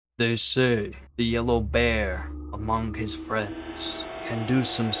They say the yellow bear among his friends can do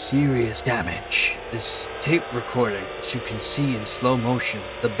some serious damage. This tape recording, as you can see in slow motion,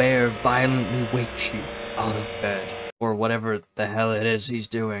 the bear violently wakes you out of bed. Or whatever the hell it is he's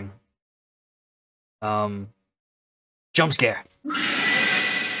doing. Jump scare.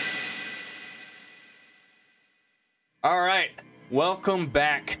 Alright, welcome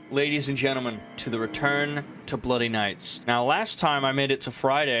back, ladies and gentlemen, to the return to Bloody Nights. Now, last time I made it to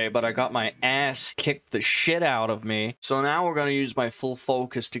Friday, but I got my ass kicked the shit out of me. So now we're gonna use my full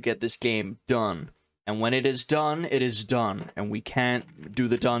focus to get this game done. And when it is done, it is done. And we can't do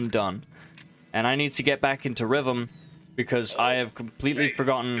the done. And I need to get back into rhythm, because I have completely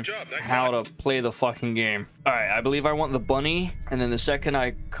forgotten how to play the fucking game. Alright, I believe I want the bunny, and then the second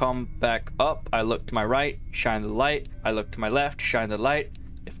I come back up, I look to my right, shine the light. I look to my left, shine the light.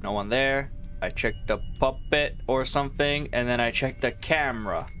 If no one there, I check the puppet or something, and then I check the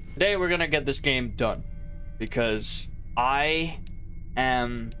camera. Today we're gonna get this game done, because I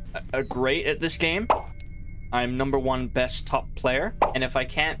am great at this game. I'm #1 best top player, and if I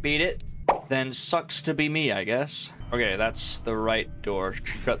can't beat it, then sucks to be me, I guess. Okay, that's the right door.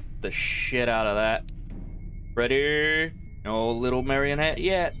 Shut the shit out of that. Freddy? No little marionette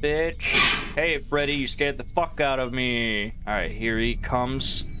yet, bitch. Hey, Freddy, you scared the fuck out of me. Alright, here he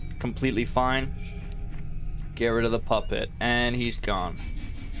comes. Completely fine. Get rid of the puppet. And he's gone.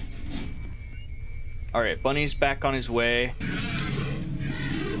 Alright, Bunny's back on his way.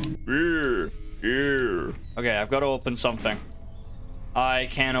 Okay, I've got to open something. I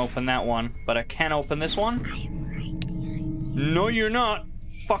can't open that one, but I can open this one. No, you're not.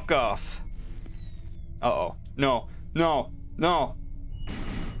 Fuck off. Uh-oh. No. No. No.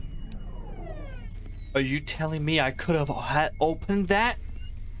 Are you telling me I could have opened that?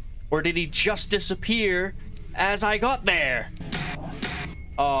 Or did he just disappear as I got there?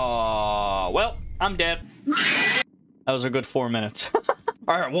 Well, I'm dead. That was a good 4 minutes.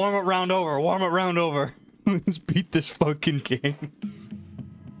 Alright, warm up round over. Warm up round over. Let's beat this fucking game.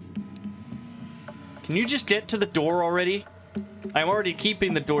 Can you just get to the door already? I'm already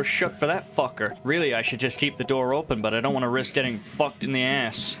keeping the door shut for that fucker. Really, I should just keep the door open, but I don't want to risk getting fucked in the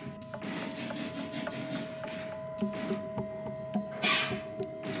ass.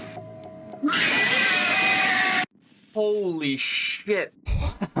 Holy shit.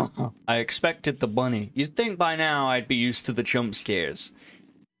 I expected the bunny. You'd think by now I'd be used to the jump scares.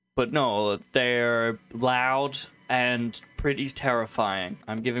 But no, they're loud and pretty terrifying.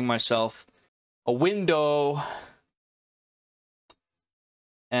 I'm giving myself a window,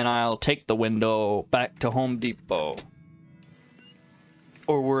 and I'll take the window back to Home Depot.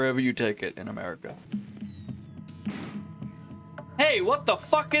 Or wherever you take it in America. Hey, what the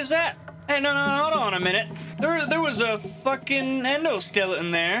fuck is that? Hey, no, hold on a minute. There was a fucking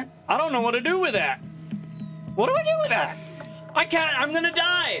endoskeleton there. I don't know what to do with that. What do I do with that? I can't, I'm gonna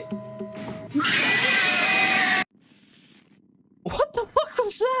die. What the fuck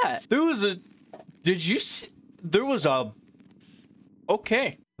was that? There was a... Did you see? There was a...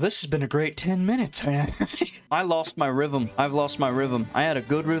 Okay. This has been a great 10 minutes. I lost my rhythm. I've lost my rhythm. I had a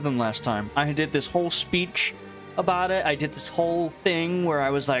good rhythm last time. I did this whole speech about it. I did this whole thing where I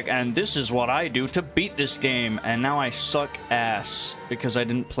was like, and this is what I do to beat this game. And now I suck ass because I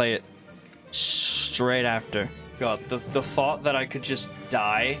didn't play it straight after. God, the thought that I could just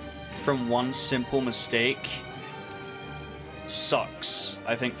die from one simple mistake sucks.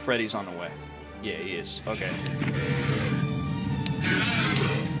 I think Freddy's on the way. Yeah, he is. Okay.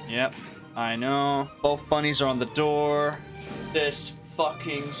 Yep, I know. Both bunnies are on the door. This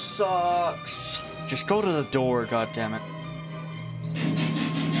fucking sucks. Just go to the door, goddammit.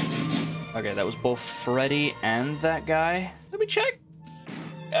 Okay, that was both Freddy and that guy. Let me check.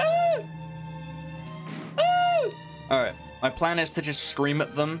 Alright, my plan is to just scream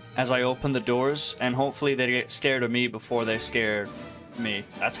at them as I open the doors, and hopefully they get scared of me before they scare me.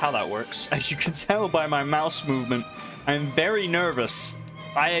 That's how that works. As you can tell by my mouse movement, I'm very nervous.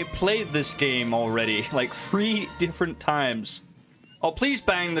 I played this game already, like 3 different times. Oh, please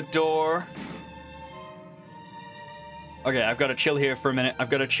bang the door. Okay, I've got to chill here for a minute. I've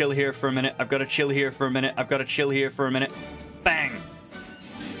got to chill here for a minute. I've got to chill here for a minute. I've got to chill here for a minute. Bang!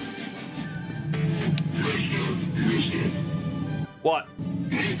 What?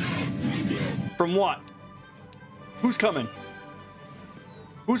 From what? Who's coming?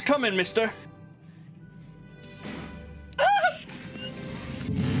 Who's coming, mister? Ah!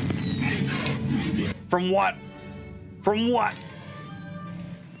 From what? From what?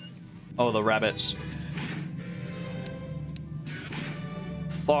 Oh, the rabbits.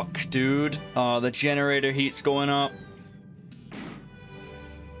 Fuck, dude. Oh, the generator heat's going up.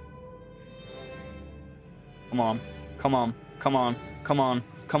 Come on. Come on. Come on. Come on.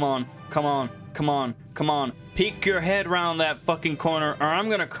 Come on. Come on. Come on. Come on. Peek your head round that fucking corner, or I'm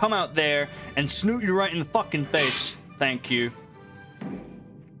gonna come out there and snoot you right in the fucking face. Thank you.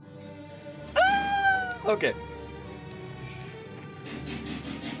 Ah! Okay.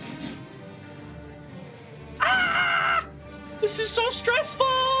 Ah! This is so stressful!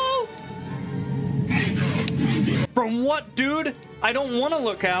 From what, dude? I don't want to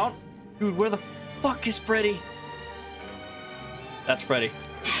look out. Dude, where the fuck is Freddy? That's Freddy.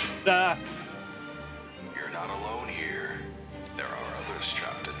 Ah. You're not alone here. There are others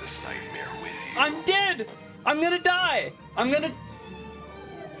trapped in this nightmare with you. I'm dead! I'm gonna die! I'm gonna...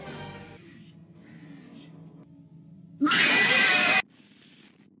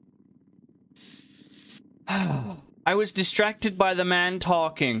 I was distracted by the man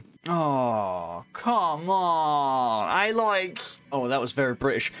talking. Oh, come on. Oh, that was very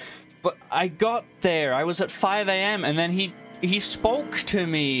British. But I got there. I was at 5 a.m. and then he spoke to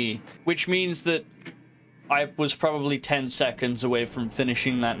me, which means that I was probably 10 seconds away from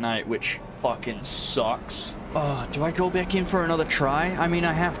finishing that night, which fucking sucks. Oh, do I go back in for another try? I mean,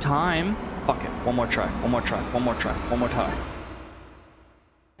 I have time. Fuck it. One more try. One more try. One more try. One more try.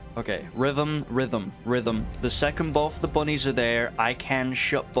 Okay, rhythm, rhythm, rhythm. The second both the bunnies are there, I can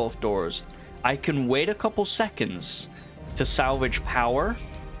shut both doors. I can wait a couple seconds to salvage power.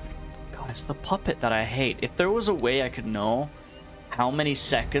 God, it's the puppet that I hate. If there was a way I could know how many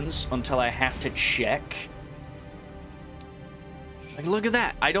seconds until I have to check. Like, look at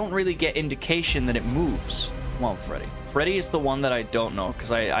that. I don't really get indication that it moves. Come on, Freddy. Freddy is the one that I don't know,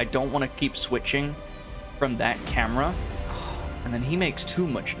 because I don't want to keep switching from that camera. And then he makes too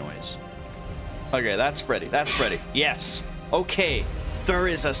much noise. Okay, that's Freddy. That's Freddy. Yes. Okay. There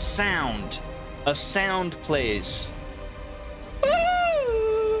is a sound. A sound plays.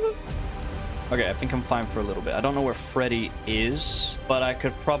 Okay, I think I'm fine for a little bit. I don't know where Freddy is, but I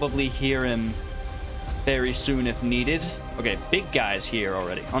could probably hear him very soon if needed. Okay, big guy's here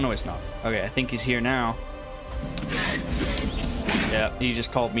already. Oh, no, he's not. Okay, I think he's here now. Yeah, he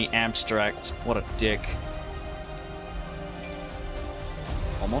just called me abstract. What a dick.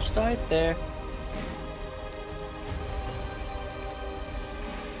 Almost died there.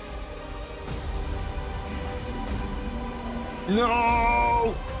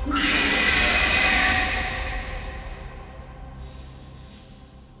 No!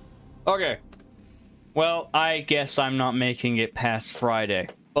 Okay. Well, I guess I'm not making it past Friday.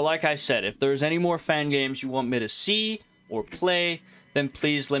 But like I said, if there's any more fan games you want me to see or play, then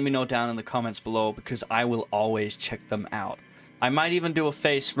please let me know down in the comments below, because I will always check them out. I might even do a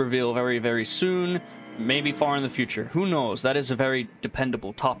face reveal very, very soon, maybe far in the future. Who knows? That is a very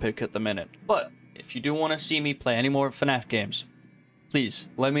dependable topic at the minute. But if you do want to see me play any more FNAF games, please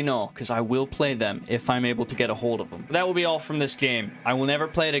let me know, because I will play them if I'm able to get a hold of them. That will be all from this game. I will never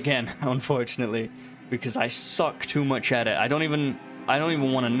play it again, unfortunately, because I suck too much at it. I don't even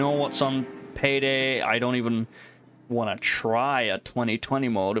want to know what's on Payday. I don't even want to try a 2020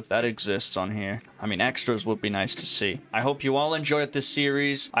 mode if that exists on here. I mean, extras would be nice to see. I hope you all enjoyed this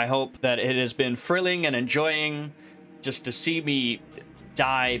series. I hope that it has been thrilling and enjoying just to see me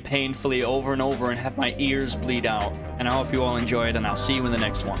die painfully over and over and have my ears bleed out. And I hope you all enjoyed, and I'll see you in the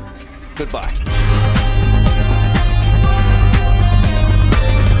next one. Goodbye.